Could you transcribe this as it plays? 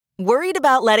Worried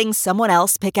about letting someone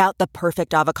else pick out the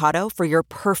perfect avocado for your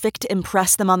perfect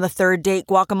impress them on the third date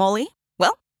guacamole?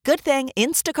 Well, good thing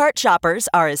Instacart shoppers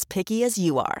are as picky as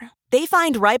you are. They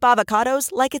find ripe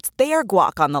avocados like it's their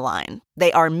guac on the line.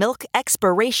 They are milk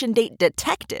expiration date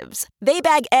detectives. They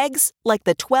bag eggs like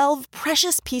the 12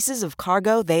 precious pieces of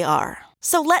cargo they are.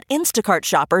 So let Instacart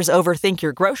shoppers overthink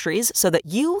your groceries so that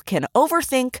you can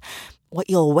overthink what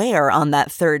you'll wear on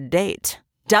that third date.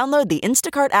 Download the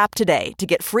Instacart app today to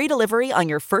get free delivery on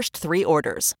your first 3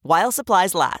 orders, while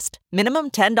supplies last.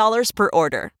 Minimum $10 per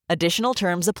order. Additional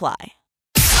terms apply.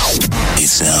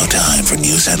 It's now time for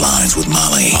news headlines with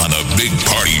Molly on the Big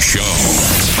Party Show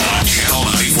on Channel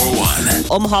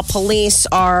 94.1. Omaha police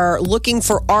are looking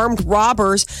for armed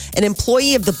robbers. An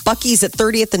employee of the Buc-ee's at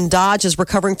 30th and Dodge is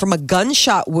recovering from a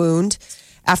gunshot wound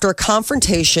after a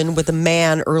confrontation with a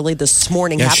man early this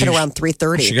morning. Happened around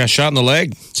 3:30. She got shot in the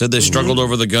leg. Said they struggled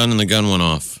over the gun and the gun went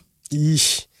off.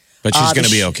 Yeesh. But she's going to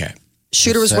be okay.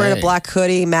 Shooter was wearing a black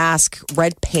hoodie, mask,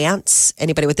 red pants.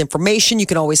 Anybody with information, you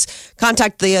can always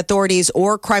contact the authorities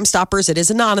or Crime Stoppers. It is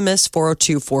anonymous,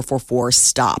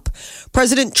 402-444-STOP.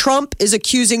 President Trump is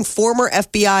accusing former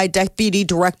FBI Deputy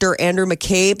Director Andrew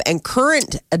McCabe and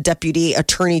current Deputy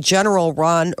Attorney General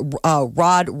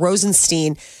Rod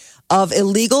Rosenstein of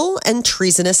illegal and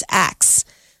treasonous acts.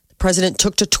 The president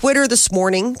took to Twitter this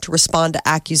morning to respond to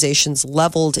accusations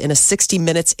leveled in a 60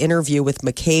 Minutes interview with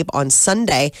McCabe on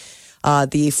Sunday.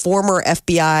 The former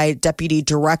FBI deputy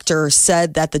director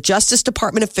said that the Justice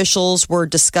Department officials were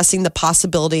discussing the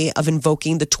possibility of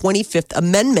invoking the 25th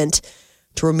Amendment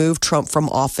to remove Trump from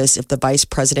office if the vice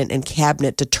president and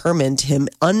cabinet determined him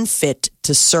unfit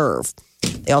to serve.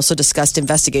 They also discussed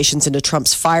investigations into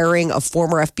Trump's firing of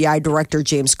former FBI Director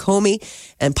James Comey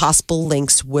and possible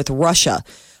links with Russia.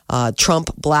 Trump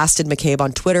blasted McCabe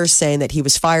on Twitter, saying that he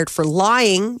was fired for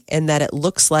lying and that it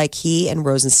looks like he and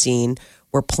Rosenstein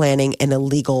were planning an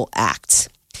illegal act.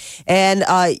 And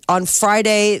on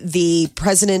Friday, the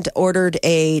president ordered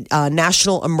a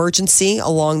national emergency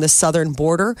along the southern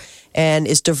border and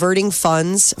is diverting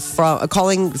funds from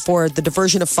calling for the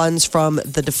diversion of funds from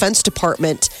the Defense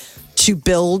Department to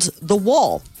build the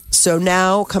wall. So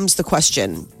now comes the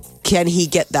question, can he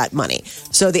get that money?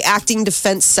 So the acting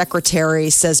defense secretary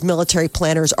says military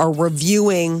planners are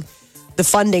reviewing the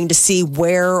funding to see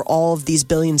where all of these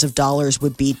billions of dollars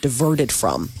would be diverted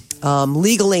from.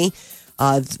 Legally,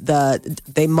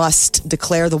 they must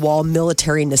declare the wall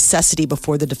military necessity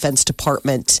before the Defense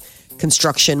Department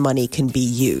construction money can be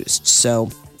used.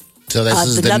 So this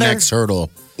is the next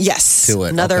hurdle. Yes, to it.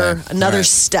 Another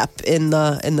step in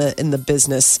the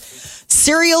business.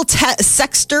 Serial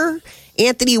sexter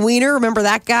Anthony Weiner, remember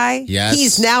that guy? Yes.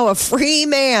 He's now a free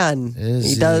man.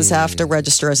 He does have to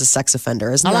register as a sex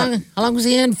offender, isn't How long was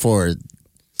he in for?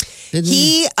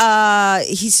 He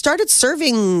started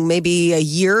serving maybe a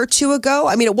year or two ago.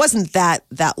 I mean, it wasn't that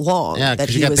long that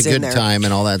he was in there. Got the good time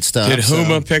and all that stuff. Did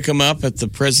Huma pick him up at the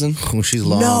prison? Oh, she's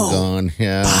long gone.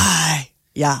 Yeah. Bye.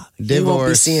 Yeah. Divorce. You won't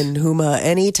be seeing Huma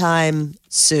anytime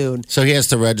soon. So he has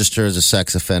to register as a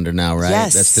sex offender now, right?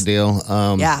 Yes. That's the deal?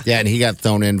 Yeah. Yeah, and he got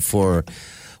thrown in for,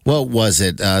 what was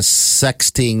it?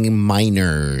 Sexting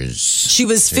minors. She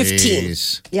was 15.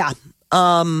 Jeez. Yeah.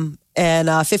 And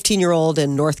a 15-year-old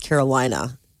in North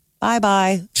Carolina.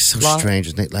 Bye-bye. So strange.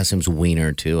 His last name's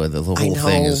Weiner, too. The whole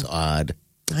thing is odd.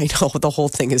 I know. The whole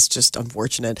thing is just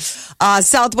unfortunate.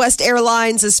 Southwest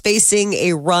Airlines is facing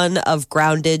a run of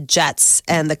grounded jets,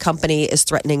 and the company is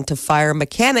threatening to fire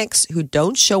mechanics who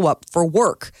don't show up for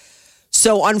work.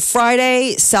 So on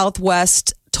Friday,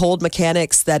 Southwest told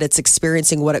mechanics that it's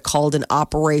experiencing what it called an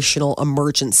operational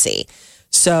emergency.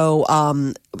 So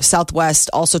Southwest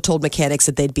also told mechanics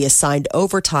that they'd be assigned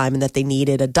overtime and that they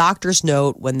needed a doctor's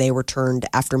note when they returned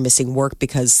after missing work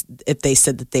because if they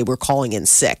said that they were calling in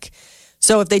sick.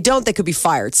 So if they don't, they could be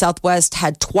fired. Southwest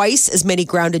had twice as many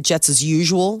grounded jets as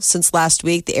usual since last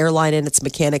week. The airline and its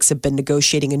mechanics have been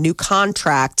negotiating a new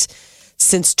contract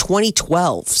since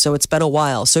 2012. So it's been a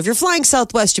while. So if you're flying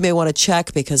Southwest, you may want to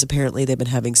check because apparently they've been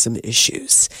having some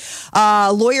issues.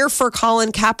 Lawyer for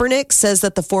Colin Kaepernick says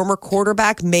that the former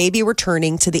quarterback may be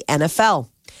returning to the NFL.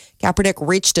 Kaepernick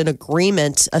reached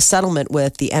a settlement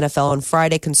with the NFL on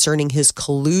Friday concerning his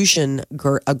collusion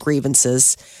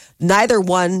grievances. Neither the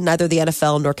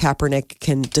NFL nor Kaepernick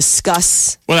can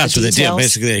discuss. Well, that's what they did. details.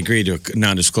 Basically, they agreed to a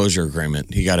non-disclosure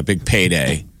agreement. He got a big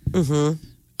payday. Mm-hmm.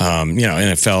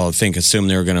 NFL, I think, assumed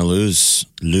they were going to lose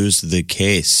the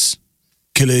case.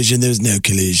 Collusion. There was no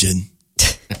collusion.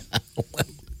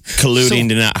 Colluding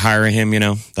to not hire him.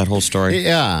 That whole story.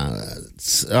 Yeah.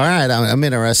 All right. I'm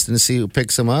interested to see who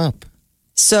picks him up.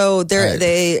 So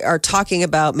they are talking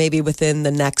about maybe within the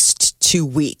next 2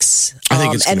 weeks. I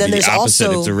think it's going and to then be the there's opposite.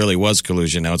 also If there really was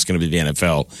collusion, now it's going to be the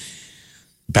NFL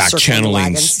back Circling the channeling,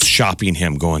 wagons. shopping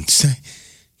him, going,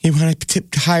 you want to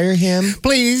hire him?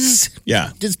 Please.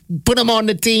 Yeah. Just put him on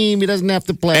the team. He doesn't have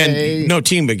to play. And no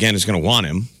team, again, is going to want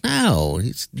him. No,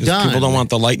 he's 'Cause done. People don't want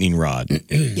the lightning rod.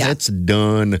 It's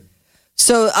done.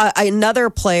 So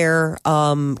another player,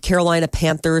 Carolina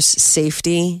Panthers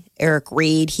safety, Eric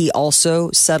Reed, he also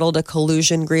settled a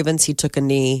collusion grievance. He took a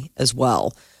knee as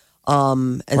well.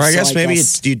 And Or I so guess maybe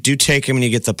you do take him and you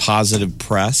get the positive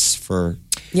press for.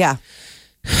 yeah,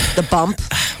 the bump.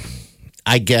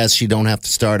 I guess you don't have to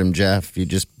start him, Jeff. You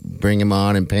just bring him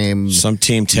on and pay him Some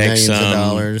team takes millions of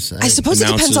dollars. I suppose it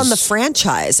depends on the announces-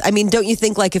 franchise. I mean, don't you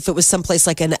think like if it was someplace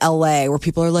like in LA where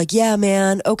people are like, yeah,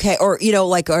 man, okay. Or,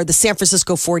 or the San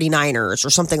Francisco 49ers or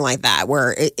something like that,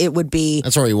 where it would be.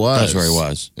 That's where he was. That's where he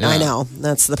was. Yeah. I know.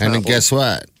 That's the And problem. then guess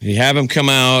what? You have him come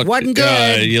out. Wasn't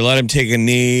good. You let him take a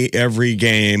knee every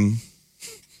game.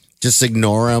 Just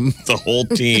ignore him. The whole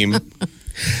team.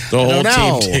 The whole don't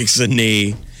know. team takes a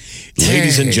knee.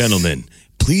 Ladies and Yes. gentlemen,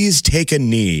 please take a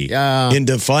knee Yeah. in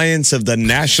defiance of the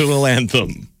national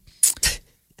anthem.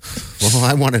 Well,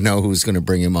 I want to know who's going to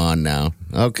bring him on now.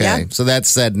 Okay. Yeah. So that's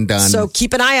said and done. So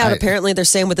keep an eye out. I- Apparently, they're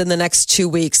saying within the next 2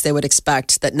 weeks, they would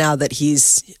expect that now that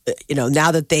he's,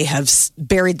 now that they have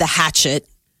buried the hatchet,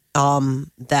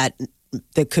 that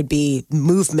there could be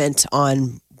movement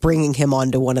on bringing him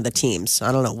onto one of the teams.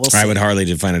 I don't know. We'll see. I would hardly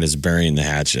define it as burying the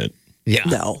hatchet. yeah.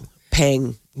 No,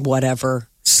 paying whatever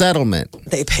Settlement.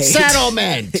 they paid.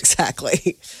 Settlement.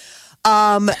 Exactly.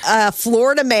 A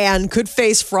Florida man could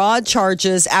face fraud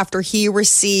charges after he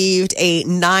received a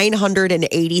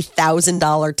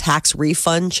 $980,000 tax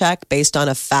refund check based on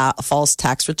a false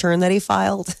tax return that he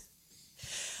filed.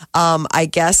 I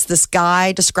guess this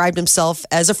guy described himself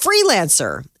as a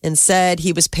freelancer and said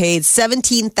he was paid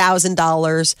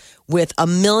 $17,000 with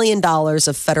 $1 million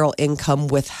of federal income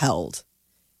withheld.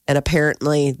 And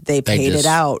apparently they paid it just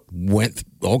out.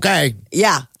 Okay.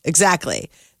 Yeah, exactly.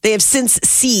 They have since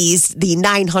seized the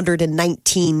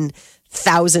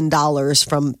 $919,000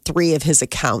 from 3 of his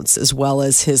accounts, as well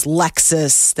as his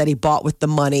Lexus that he bought with the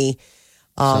money.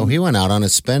 So he went out on a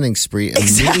spending spree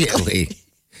immediately.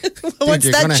 Once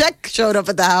you're that gonna- check showed up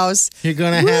at the house. You're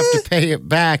going to have to pay it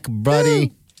back,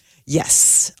 buddy.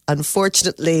 Yes,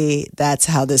 unfortunately, that's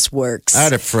how this works. I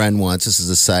had a friend once. This is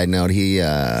a side note. He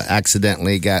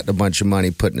accidentally got a bunch of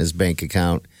money put in his bank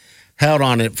account, held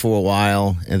on it for a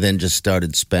while, and then just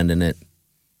started spending it.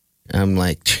 I'm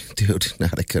like, dude,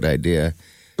 not a good idea.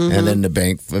 And then the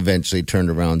bank eventually turned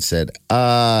around and said,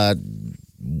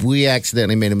 we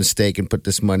accidentally made a mistake and put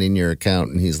this money in your account.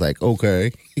 And he's like,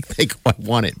 okay. He's like, I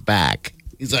want it back.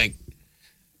 He's like,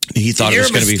 He thought it Your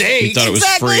was going to be. He mistake. thought it was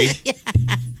Exactly. free.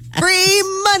 Free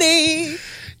money.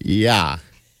 yeah.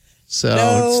 So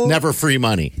No. it's never free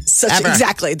money. Ever.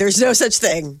 Exactly. There's no such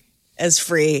thing as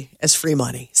free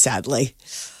money, sadly.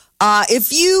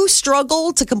 If you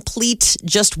struggle to complete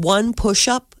just one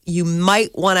push-up, you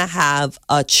might want to have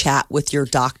a chat with your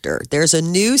doctor. There's a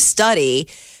new study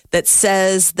that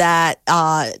says that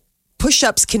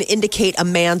push-ups can indicate a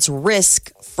man's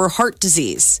risk for heart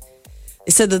disease.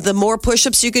 They said that the more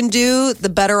push-ups you can do, the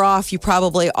better off you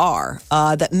probably are.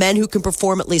 That men who can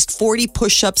perform at least 40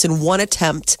 push-ups in one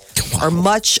attempt are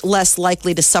much less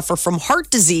likely to suffer from heart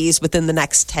disease within the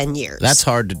next 10 years. That's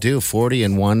hard to do. 40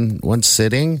 in one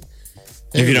sitting.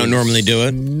 If you don't normally do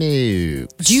it. No.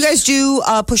 Do you guys do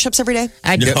push-ups every day?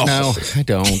 I don't. No. No, I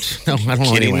don't. No, I don't know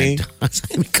Kidding anyone me? does.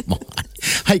 I mean, come on.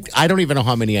 I don't even know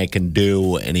how many I can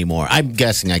do anymore. I'm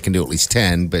guessing I can do at least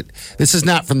 10, but this is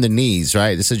not from the knees,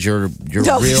 right? This is your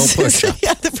No, real push-up.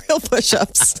 Yeah, the real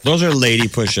push-ups. Those are lady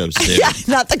push-ups, dude. Yeah,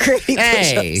 not the gravy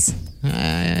Hey. push-ups.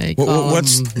 I call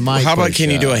What's them my how about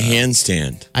can you do a push-up.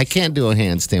 handstand? I can't do a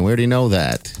handstand. We already know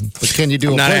that. But can you do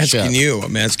I'm a not push-up? asking you.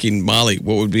 I'm asking Molly.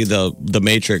 What would be the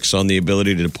matrix on the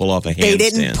ability to pull off a handstand? They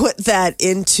didn't put that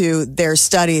into their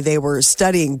study. They were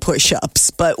studying push-ups,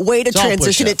 but way to It's all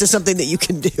transition it push-ups. to something that you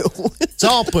can do. It's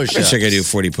all I push-ups. think I do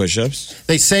 40 push-ups.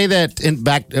 They say that in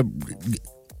back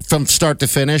from start to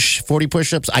finish, 40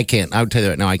 push-ups. I can't. I would tell you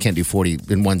right now, I can't do 40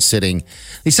 in one sitting.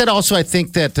 They said also, I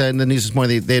think that in the news this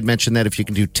morning, they had mentioned that if you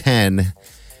can do 10,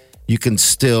 you can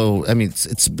still. I mean,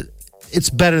 it's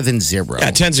better than zero.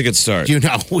 Yeah, 10's a good start. You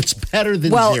know, it's better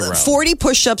than Well, zero. 40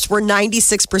 push-ups were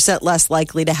 96% less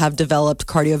likely to have developed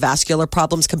cardiovascular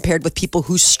problems compared with people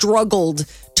who struggled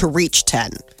to reach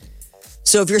 10.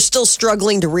 So if you're still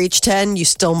struggling to reach 10, you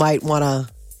still might want to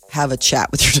have a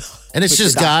chat with your doctor. And it's with your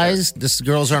just doctor. guys. This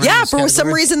girls aren't. in Yeah, this for some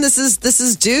category? reason this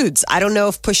is dudes. I don't know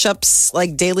if push-ups,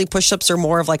 like daily push-ups, are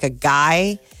more of like a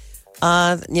guy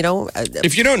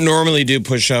If you don't normally do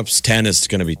push-ups, 10 is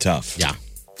going to be tough. Yeah.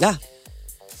 Yeah.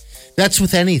 That's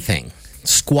with anything.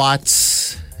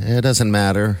 Squats, it doesn't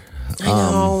matter. I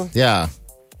know. Yeah.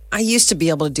 I used to be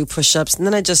able to do push-ups, and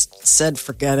then I just said,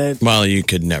 forget it. Well, you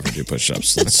could never do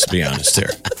push-ups. Let's be honest here.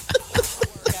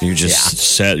 You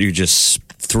just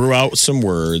threw out some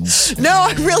words. No,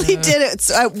 I really did it.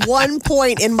 So at one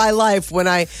point in my life when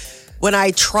I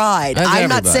tried. I'm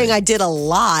not saying I did a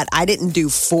lot. I didn't do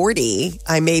 40.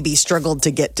 I maybe struggled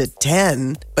to get to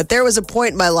 10. But there was a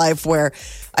point in my life where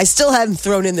I still hadn't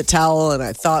thrown in the towel, and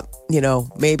I thought,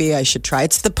 maybe I should try.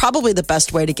 It's probably the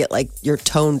best way to get like your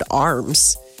toned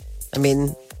arms. I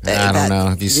mean, I don't know.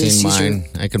 Have you seen mine?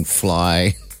 I can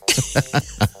fly.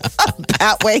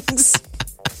 Bat wings.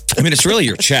 I mean, it's really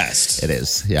your chest. It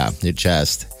is. Yeah, your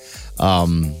chest.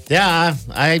 Yeah,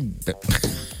 I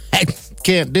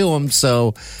can't do them,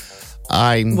 so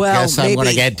I guess I'm going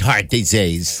to get heart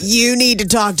disease. You need to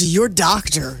talk to your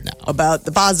doctor about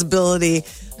the possibility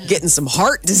of getting some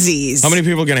heart disease. How many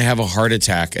people are going to have a heart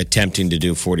attack attempting to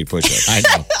do 40 push-ups? I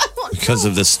know. Because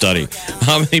of this study.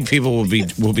 How many people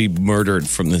will be murdered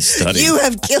from this study? You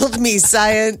have killed me,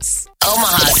 science.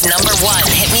 Omaha's #1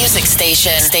 hit music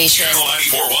station. Channel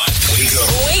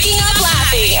 94.1. Waking up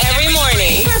laughing every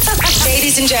morning.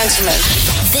 Ladies and gentlemen,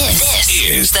 this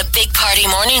is the Big Party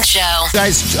Morning Show.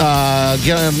 Guys,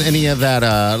 get on any of that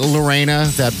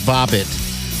Lorena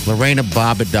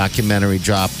Bobbitt documentary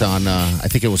dropped on, I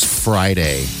think it was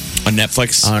Friday. On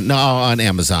Netflix? No, on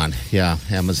Amazon. Yeah,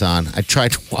 Amazon. I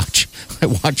tried to watch. I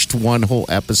watched one whole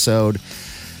episode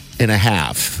and a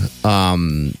half.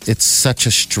 It's such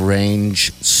a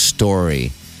strange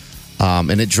story.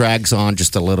 And it drags on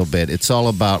just a little bit. It's all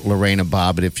about Lorena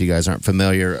Bobbitt, if you guys aren't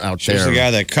familiar out there. She's the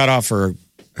guy that cut off her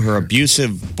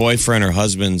abusive boyfriend or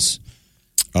husband's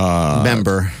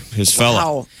member. His fella.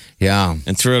 Wow. Yeah.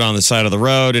 And threw it on the side of the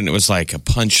road, and it was like a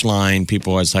punchline.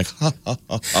 People always like, ha, ha,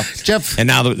 ha, ha. Jeff. And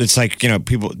now it's like,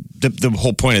 people, the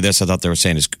whole point of this, I thought they were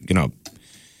saying is,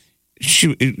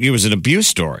 it was an abuse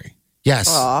story. Yes.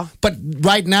 But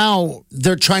right now,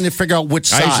 they're trying to figure out which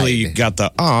side. Actually, you got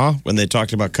the when they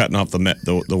talked about cutting off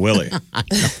the willy.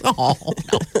 Oh,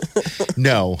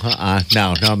 no.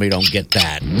 No, we don't get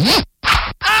that.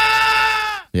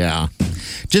 Yeah.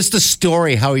 Just the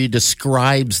story, how he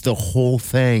describes the whole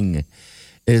thing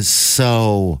is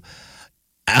so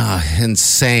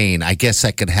insane. I guess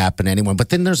that could happen to anyone. But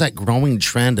then there's that growing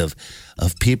trend of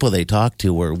people they talk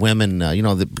to where women,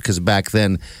 because back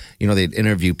then, they'd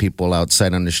interview people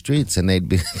outside on the streets and they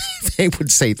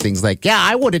would say things like, yeah,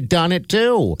 I would have done it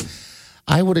too.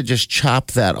 I would have just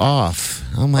chopped that off.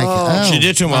 I'm like, she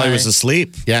did to him while he was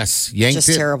asleep. Yes. Yanked Just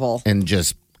it terrible. and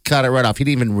just cut it right off. He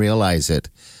didn't even realize it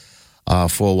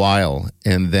for a while.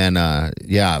 And then,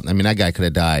 that guy could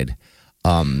have died.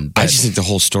 I just think the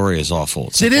whole story is awful.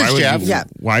 It's It like, is, Jeff. Yeah.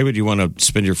 Why would you want to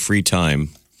spend your free time?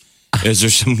 Is there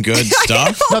some good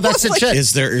stuff? No, that's the shit.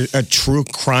 Is there a true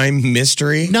crime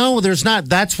mystery? No, there's not.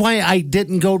 That's why I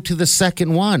didn't go to the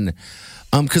second one.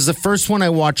 Because the first one I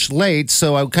watched late,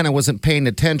 so I kind of wasn't paying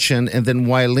attention. And then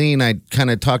Wileen, I kind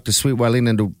of talked to Sweet Wileen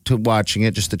into watching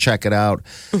it just to check it out.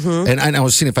 Mm-hmm. And I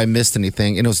was seeing if I missed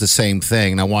anything, and it was the same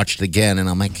thing. And I watched it again, and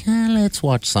I'm like, let's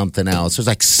watch something else. There's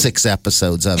like 6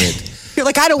 episodes of it. You're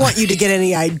like, I don't want you to get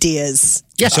any ideas.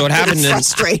 Yeah, so it happened.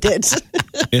 Frustrated.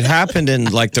 It happened in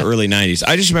like the early '90s.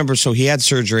 I just remember. So he had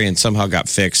surgery and somehow got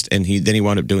fixed, and then he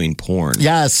wound up doing porn.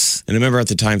 Yes. And I remember at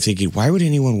the time thinking, why would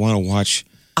anyone want to watch?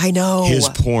 I know. His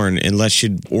porn, unless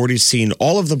you'd already seen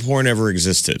all of the porn ever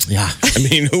existed. Yeah. I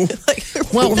mean, who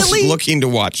was looking to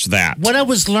watch that? What I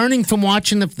was learning from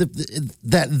watching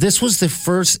that this was the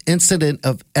first incident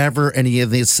of ever any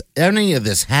of this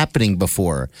happening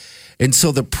before. And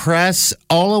so the press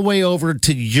all the way over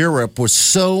to Europe was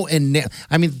so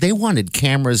they wanted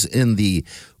cameras in the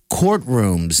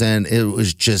courtrooms, and it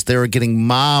was just they were getting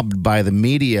mobbed by the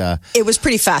media. It was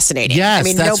pretty fascinating. Yes, I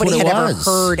mean, that's nobody what had it ever was.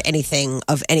 heard anything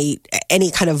of any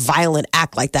kind of violent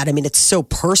act like that. I mean, it's so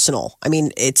personal. I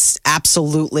mean, it's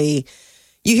absolutely.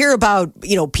 You hear about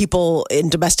people in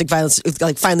domestic violence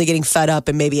like finally getting fed up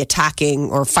and maybe attacking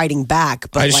or fighting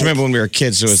back. But I just remember when we were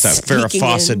kids, there was that Farrah sneaking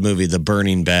Fawcett in. movie, The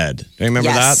Burning Bed. Do you remember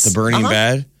Yes. that? The Burning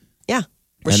Bed? Yeah.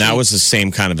 And that was the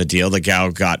same kind of a deal. The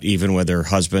gal got even with her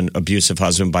abusive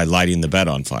husband, by lighting the bed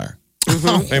on fire.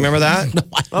 Mm-hmm. Remember that? No,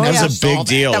 that was a big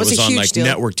deal. That It was was a on huge like deal.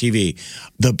 network TV.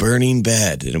 The Burning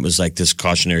Bed. And it was like this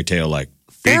cautionary tale like,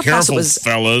 be Farrah Fawcett careful, was-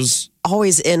 fellas.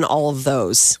 Always in all of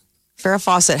those. Farrah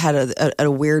Fawcett had a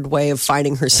weird way of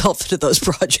finding herself into those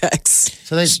projects.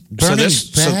 So they burning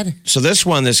bad. So this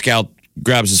one, this gal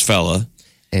grabs his fella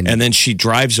And then she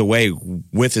drives away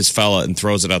with his fella and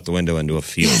throws it out the window into a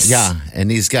field. Yeah,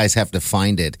 and these guys have to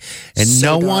find it. And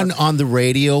So no dark. one on the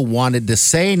radio wanted to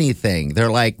say anything. They're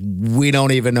like, we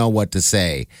don't even know what to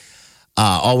say.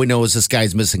 All we know is this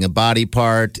guy's missing a body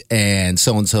part and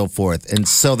so on and so forth. And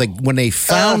so when they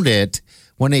found it,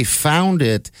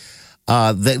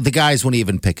 the guys wouldn't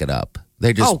even pick it up.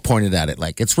 They just pointed at it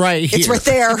like, it's right here. It's right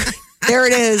there. There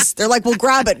it is. They're like, we'll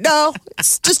grab it. No,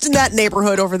 it's just in that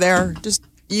neighborhood over there. Just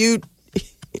you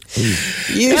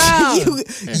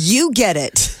get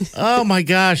it. Oh my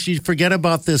gosh, you forget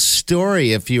about this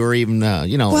story if you were even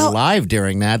live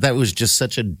during that. That was just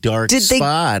such a dark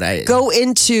spot. Go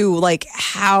into like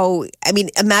how, I mean,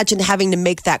 imagine having to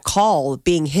make that call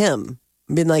being him.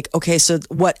 Being like, okay, so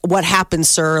what happened,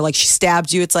 sir? Like she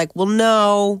stabbed you. It's like, well,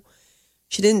 no,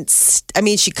 she didn't.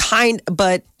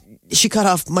 But she cut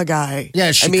off my guy.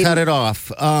 Yeah, she cut it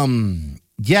off.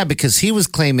 Yeah, because he was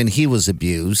claiming he was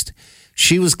abused.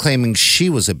 She was claiming she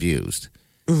was abused.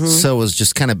 Mm-hmm. So it was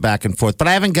just kind of back and forth. But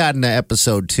I haven't gotten to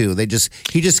episode 2. He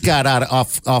just got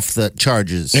off the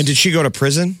charges. And did she go to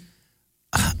prison?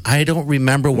 I don't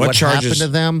remember what happened to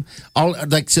them.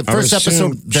 First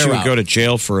episode, she would go to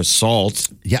jail for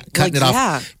assault. Yeah, cutting it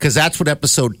off. Because that's what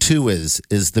episode 2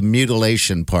 is the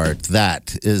mutilation part.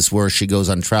 That is where she goes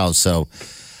on trial. So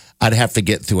I'd have to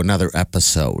get through another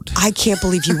episode. I can't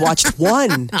believe you watched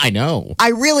one. I know. I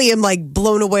really am like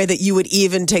blown away that you would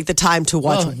even take the time to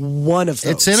watch one of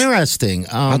those. It's interesting.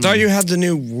 I thought you had the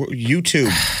new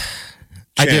YouTube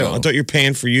channel. I do. I thought you were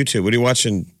paying for YouTube. What are you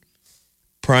watching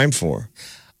Prime for?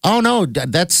 Oh, no.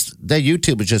 That's the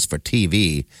YouTube is just for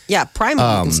TV. Yeah, Prime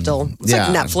can still. It's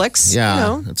like Netflix.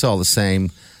 Yeah, it's all the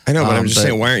same. I know, but I'm just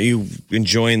saying, why aren't you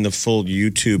enjoying the full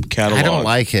YouTube catalog? I don't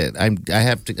like it. I'm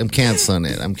canceling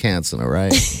it. I'm canceling it,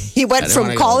 right? He went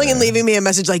from calling and leaving me a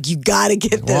message like, you got to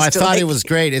get this. Well, I thought it was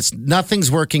great.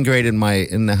 Nothing's working great in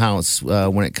the house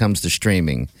when it comes to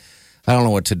streaming. I don't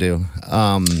know what to do.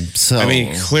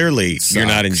 Clearly you're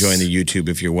not enjoying the YouTube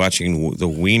if you're watching the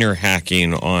wiener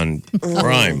hacking on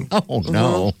Prime. Oh,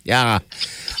 no. Yeah.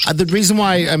 The reason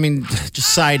why,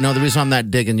 just side note, the reason why I'm not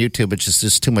digging YouTube, it's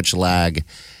just too much lag.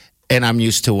 And I'm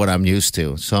used to what I'm used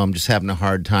to. So I'm just having a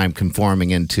hard time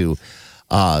conforming into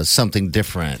something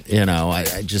different.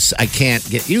 I can't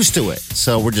get used to it.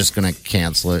 So we're just going to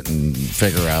cancel it and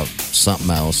figure out something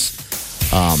else.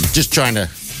 Just trying to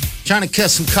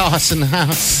cut some costs in the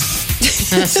house.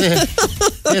 That's it.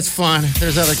 It's fun.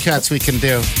 There's other cuts we can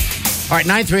do. All right,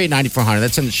 938-9400.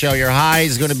 That's in the show. Your high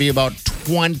is going to be about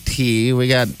 20. We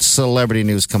got celebrity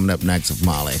news coming up next with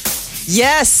Molly.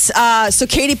 Yes. So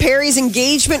Katy Perry's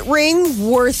engagement ring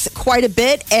worth quite a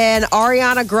bit, and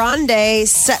Ariana Grande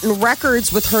setting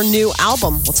records with her new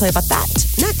album. We'll tell you about that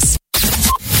next.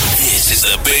 This is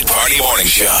the Big Party Morning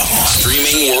Show.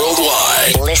 Streaming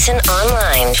worldwide. Listen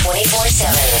online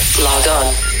 24/7. Log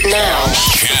on now.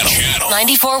 Channel.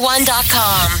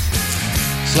 941.com.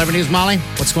 Celebrity news, Molly.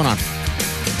 What's going on?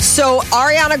 So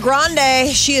Ariana Grande,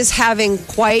 she is having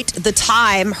quite the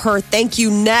time. Her Thank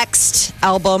You Next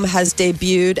album has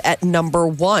debuted at number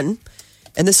 1.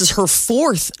 And this is her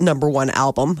 4th number 1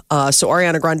 album. So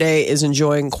Ariana Grande is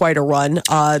enjoying quite a run.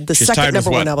 She's second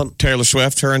number 1 album. Taylor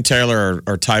Swift. Her and Taylor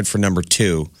are tied for number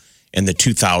 2 in the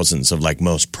 2000s of like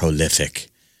most prolific.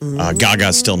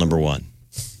 Gaga's still number 1.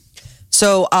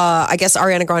 So I guess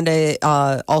Ariana Grande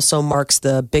also marks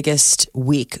the biggest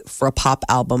week for a pop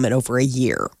album in over a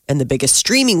year, and the biggest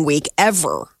streaming week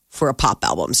ever for a pop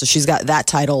album. So she's got that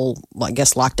title, I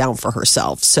guess, locked down for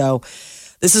herself. So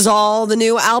this is all the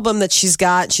new album that she's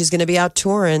got. She's going to be out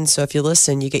touring. So if you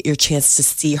listen, you get your chance to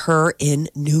see her in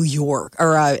New York,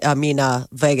 or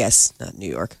Vegas, not New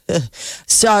York.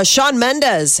 So Shawn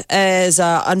Mendes is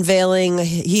unveiling.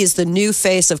 He is the new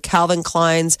face of Calvin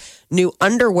Klein's new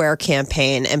underwear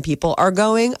campaign, and people are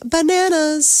going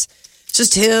bananas. It's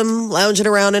just him lounging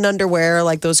around in underwear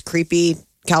like those creepy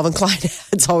Calvin Klein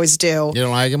ads always do. You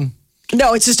don't like him?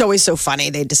 No, it's just always so funny.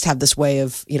 They just have this way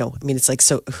of, it's like,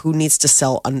 so who needs to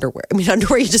sell underwear?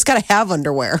 Underwear, you just got to have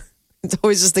underwear. I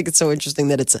always just think it's so interesting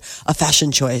that it's a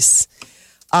fashion choice.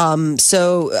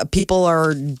 So people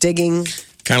are digging.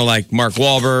 Kind of like Mark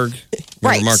Wahlberg.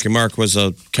 Right. Marky Mark was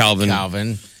a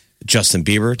Calvin. Justin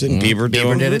Bieber. Didn't Bieber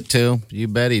do it? Bieber did it too. You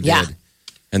bet he did. Yeah.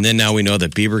 And then now we know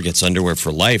that Bieber gets underwear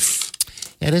for life.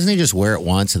 Yeah, doesn't he just wear it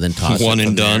once and then toss it? One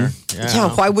and done.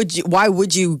 Yeah. Why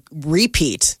would you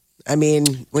repeat?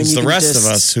 When it's the rest of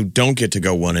us who don't get to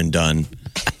go one and done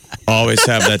always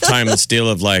have that timeless deal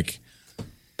of like,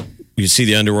 you see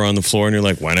the underwear on the floor and you're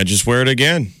like, why not just wear it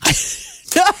again?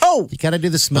 No, you got to do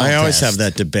the smell I always test. have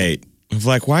that debate of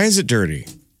like, why is it dirty?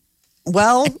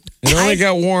 Well, It only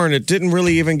got worn. It didn't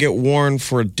really even get worn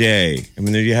for a day. I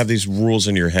mean, you have these rules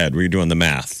in your head where you're doing the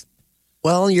math.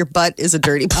 well, your butt is a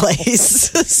dirty place.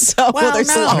 So Well, there's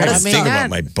a no, lot I of don't I mean, think stuff. about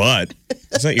my butt.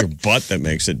 It's not your butt that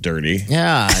makes it dirty.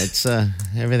 Yeah, it's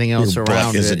everything else Your around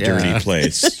butt is a it. dirty yeah.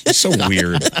 place. It's so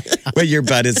weird. But your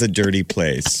butt is a dirty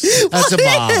place. That's a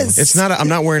bomb. is? It's not. I'm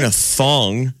not wearing a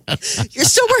thong. You're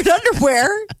still wearing underwear.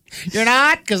 You're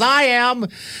not, because I am.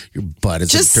 Your butt is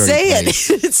Just a dirty saying. place.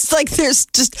 It's like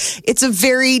it's a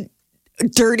very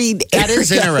dirty That area.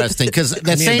 is interesting, because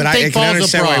the same I thing can falls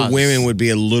understand abroad. why women would be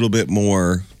a little bit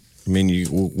more. I mean,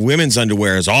 women's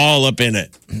underwear is all up in it,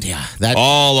 Yeah,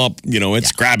 all up.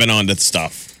 It's grabbing onto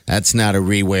stuff. that's not a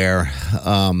rewear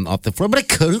off the floor. But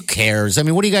who cares? I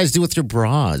mean, what do you guys do with your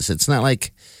bras? It's not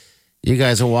like you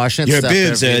guys are washing Your stuff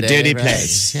boobs every are a day, dirty right?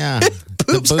 place. Yeah,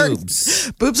 Boobs the aren't-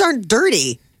 boobs. Boobs aren't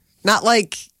dirty. Not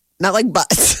like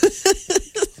butts.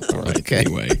 All right. Okay.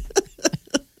 Anyway,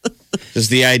 just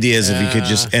the idea is if you could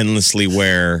just endlessly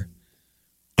wear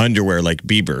underwear like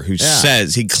Bieber, who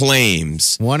says he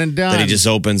claims One and done. that he just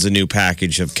opens a new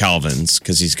package of Calvins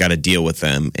because he's got to deal with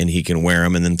them and he can wear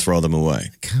them and then throw them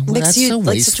away. Well, Makes that's you so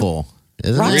like such a wasteful.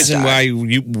 Isn't rock The it? reason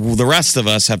why the rest of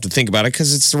us have to think about it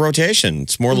because it's the rotation.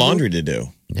 It's more laundry to do.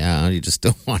 Yeah, you just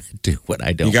don't want to do what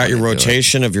I don't. You got your wanna do.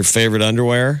 rotation of your favorite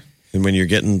underwear, and when you're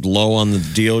getting low on the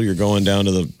deal, you're going down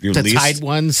to your The least. tight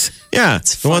ones. Yeah,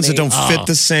 the ones that don't fit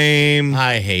the same.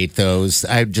 I hate those.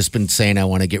 I've just been saying I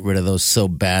want to get rid of those so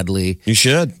badly. You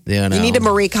should. You know, You need a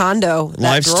Marie Kondo. That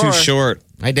Life's drawer. too short.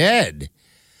 I did.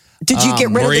 Did you get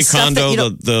rid of Marie the stuff that Kondo, you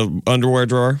don't? the underwear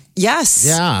drawer. Yes.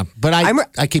 Yeah, but I'm-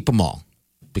 I keep them all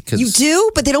because You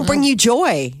do, but they don't bring you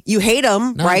joy. You hate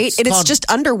them, No, right? it's And it's called- just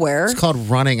underwear. It's called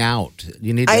running out.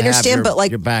 You need. To I understand, have but,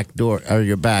 like- your back door or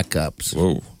your backups.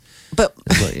 Whoa, But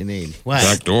That's what you need. What?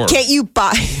 back door. can't you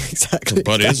buy exactly?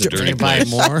 Butt is a Can dirty you buy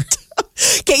place. more?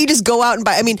 Can't you just go out and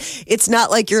buy? I mean, it's not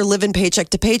like you're living paycheck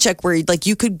to paycheck where like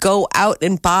you could go out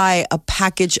and buy a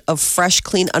package of fresh,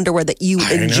 clean underwear that you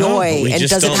I know, enjoy but we and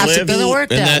just doesn't don't have to live be. Doesn't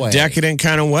work in that that way. decadent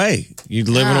kind of way. You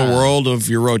live in a world of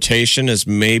your rotation is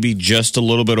maybe just a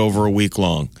little bit over a week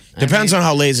long. Depends on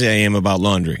how lazy I am about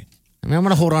laundry. I mean, I'm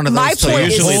going to hold on to those. My till point your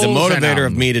is- Usually, the holes are motivator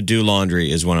of numb. me to do laundry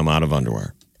is when I'm out of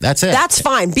underwear. That's it. That's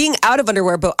fine, being out of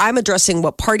underwear, but I'm addressing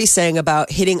what Party's saying about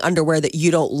hitting underwear that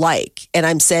you don't like. And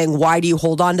I'm saying, why do you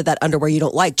hold on to that underwear you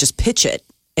don't like? Just pitch it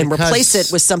and Because- replace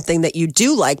it with something that you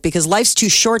do like because life's too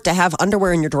short to have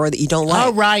underwear in your drawer that you don't like.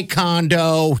 all right,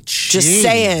 Condo. Just Jeez.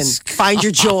 saying, find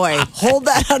your joy. Hold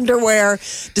that underwear,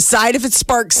 decide if it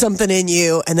sparks something in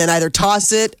you, and then either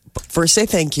toss it, but first say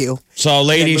thank you. So,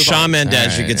 lady, move Shawn on.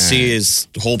 Mendes, you can see his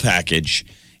whole package,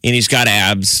 and he's got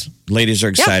abs. Ladies are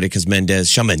excited because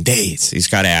Shawn Mendes, he's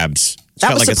got abs. He's That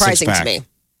got was like surprising a to six-pack. me.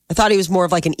 I thought he was more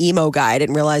of like an emo guy. I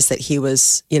didn't realize that he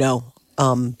was,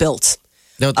 built.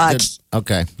 No,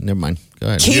 okay, never mind. Go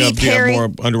ahead. Katy Do you have Perry. more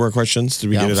underwear questions?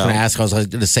 Did we Yeah, I get was it going to out? ask. I was going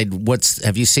to say,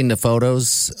 have you seen the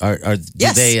photos? Do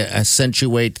Yes. they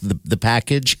accentuate the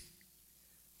package?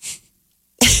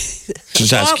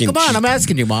 She's asking. come on, I'm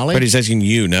asking you, Molly. But he's asking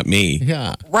you, not me.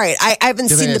 Yeah. Right. I haven't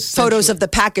Do seen they the photos of the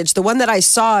package. The one that I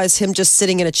saw is him just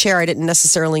sitting in a chair. I didn't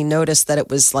necessarily notice that it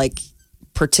was like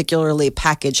particularly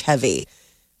package heavy.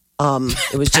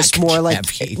 It was just more like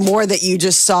heavy. more that you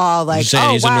just saw like, I'm saying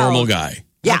oh, he's wow. a normal guy.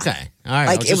 Yeah. Okay. All right.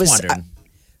 Like, I was it just was- wondering.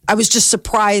 I was just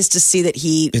surprised to see that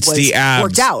he It's was the abs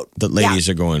worked out. that ladies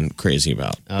are going crazy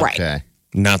about, right. Okay.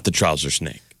 not the trouser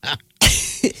snake.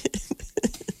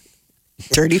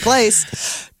 Dirty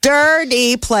place.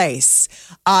 Dirty place.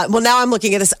 Well, now I'm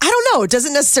looking at this. I don't know. It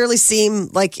doesn't necessarily seem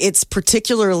like it's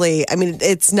particularly, I mean,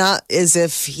 it's not as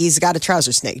if he's got a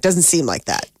trouser snake. It doesn't seem like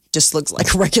that. Just looks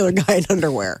like a regular guy in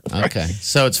underwear. Okay.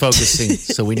 So it's focusing.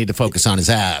 So we need to focus on his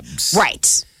abs.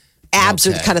 Right. Abs are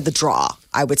Okay. kind of the draw,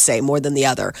 I would say, more than the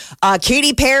other.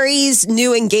 Katy Perry's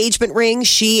new engagement ring.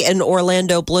 She and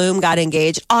Orlando Bloom got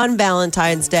engaged on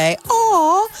Valentine's Day.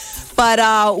 Aw.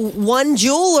 But one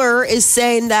jeweler is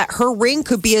saying that her ring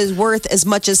could be worth as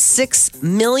much as $6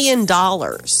 million.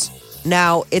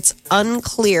 Now, it's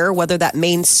unclear whether that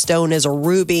main stone is a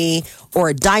ruby or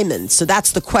a diamond. So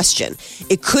that's the question.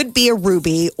 It could be a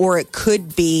ruby or it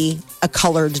could be a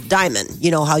colored diamond.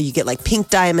 You know how you get like pink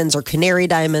diamonds or canary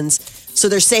diamonds. So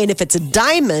they're saying if it's a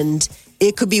diamond,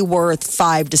 it could be worth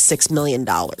 $5 to $6 million.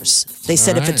 They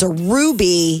said if it's a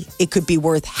ruby, it could be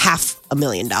worth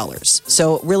 $500,000.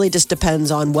 So it really just depends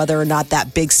on whether or not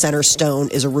that big center stone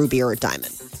is a ruby or a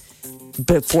diamond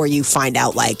before you find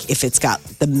out like if it's got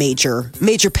the major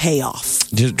payoff.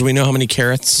 Do we know how many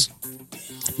carats?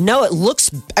 No, it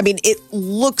looks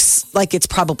like it's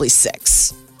probably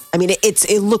 6. I mean,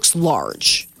 it looks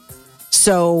large.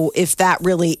 So if that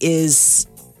really is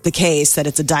the case, that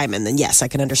it's a diamond, then yes, I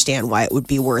can understand why it would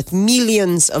be worth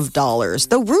millions of dollars.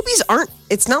 Though rubies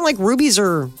it's not like rubies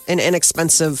are an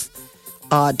inexpensive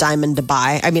diamond to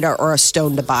buy. I mean, or a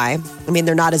stone to buy. I mean,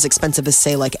 they're not as expensive as,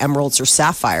 say, like emeralds or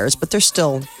sapphires, but they're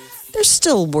still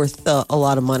worth a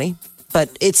lot of money. But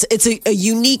it's a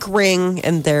unique ring,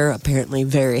 and they're apparently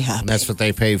very happy. That's what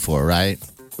they pay for, right?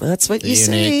 That's what you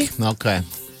Unique. see. Okay.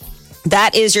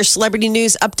 That is your celebrity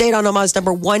news update on Omaha's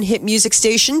 #1 hit music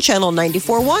station, Channel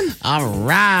 94.1. All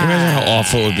right. Imagine how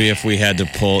awful it would be if we had to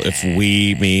if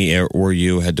me, or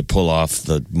you had to pull off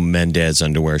the Mendez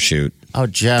underwear shoot. Oh,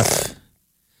 Jeff,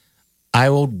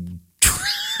 I will.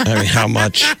 I mean, how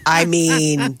much? I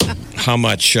mean, How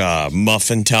much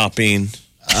muffin topping?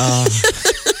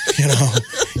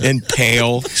 And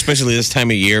pale, especially this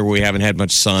time of year where we haven't had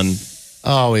much sun.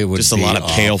 Oh, it would Just a be lot of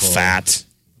pale awful. fat.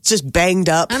 it's just banged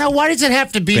up. I know. Why does it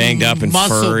have to be Banged up and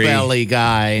muscle furry. belly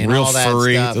guy and Real all that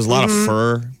furry. stuff? There's a lot of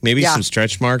fur. Maybe Yeah. some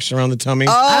stretch marks around the tummy.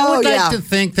 I would yeah. like to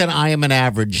think that I am an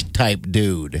average type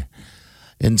dude.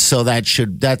 And so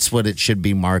that's what it should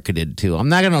be marketed to. I'm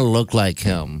not going to look like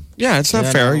him. Yeah, it's not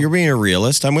fair. You're being a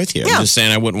realist. I'm with you. Yeah. I'm just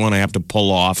saying I wouldn't want to have to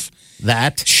pull off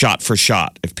That? shot for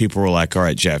shot. If people were like, all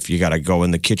right, Jeff, you got to go in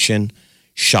the kitchen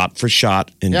shot for shot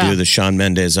and Yeah. do the Shawn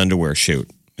Mendes underwear shoot.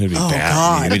 It'd be bad.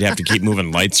 God. We'd have to keep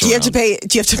moving lights Do you around.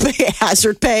 have to pay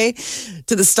hazard pay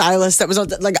to the stylist that was on?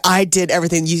 Like, I did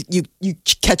everything. You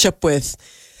catch up with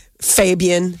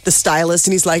Fabian, the stylist,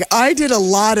 and he's like, I did a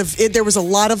lot of it. There was a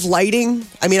lot of lighting.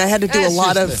 I mean, I had to do That's a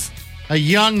lot just of. A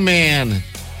young man.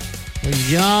 A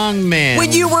young man.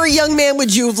 When you were a young man,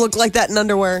 would you have looked like that in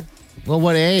underwear? Well,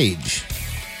 what age?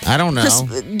 I don't know.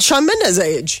 Shawn Mendes'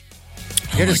 age.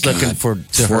 You're just looking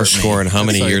to hurt me. Scoring how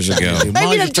many years ago?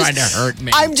 Molly's I'm trying to hurt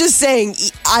me. I'm just saying.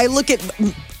 I look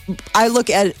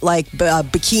at like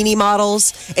bikini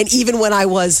models, and even when I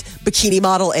was bikini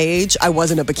model age, I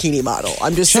wasn't a bikini model.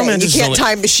 I'm just Shawn saying, Mendes you is can't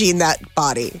only- time machine that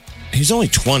body. He's only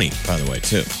 20, by the way,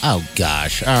 too. Oh,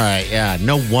 gosh. All right. Yeah.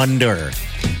 No wonder.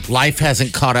 Life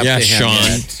hasn't caught up Yeah, to him Sean.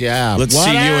 yet. Yeah. Let's see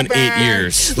you in 8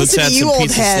 years. Let's Listen to have you some old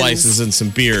pizza hens. slices and some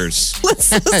beers.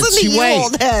 Listen to you, Wait.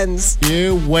 old hens.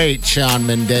 You wait, Shawn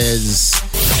Mendes.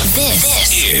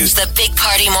 This is the Big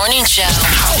Party Morning Show.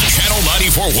 Channel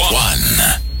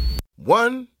 94.1.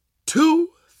 1, 2,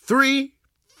 3,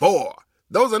 4.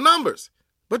 Those are numbers.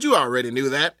 But you already knew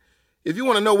that. If you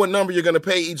want to know what number you're going to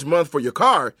pay each month for your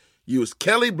car, use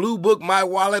Kelly Blue Book My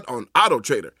Wallet on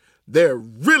AutoTrader. They're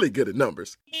really good at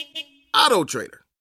numbers. AutoTrader.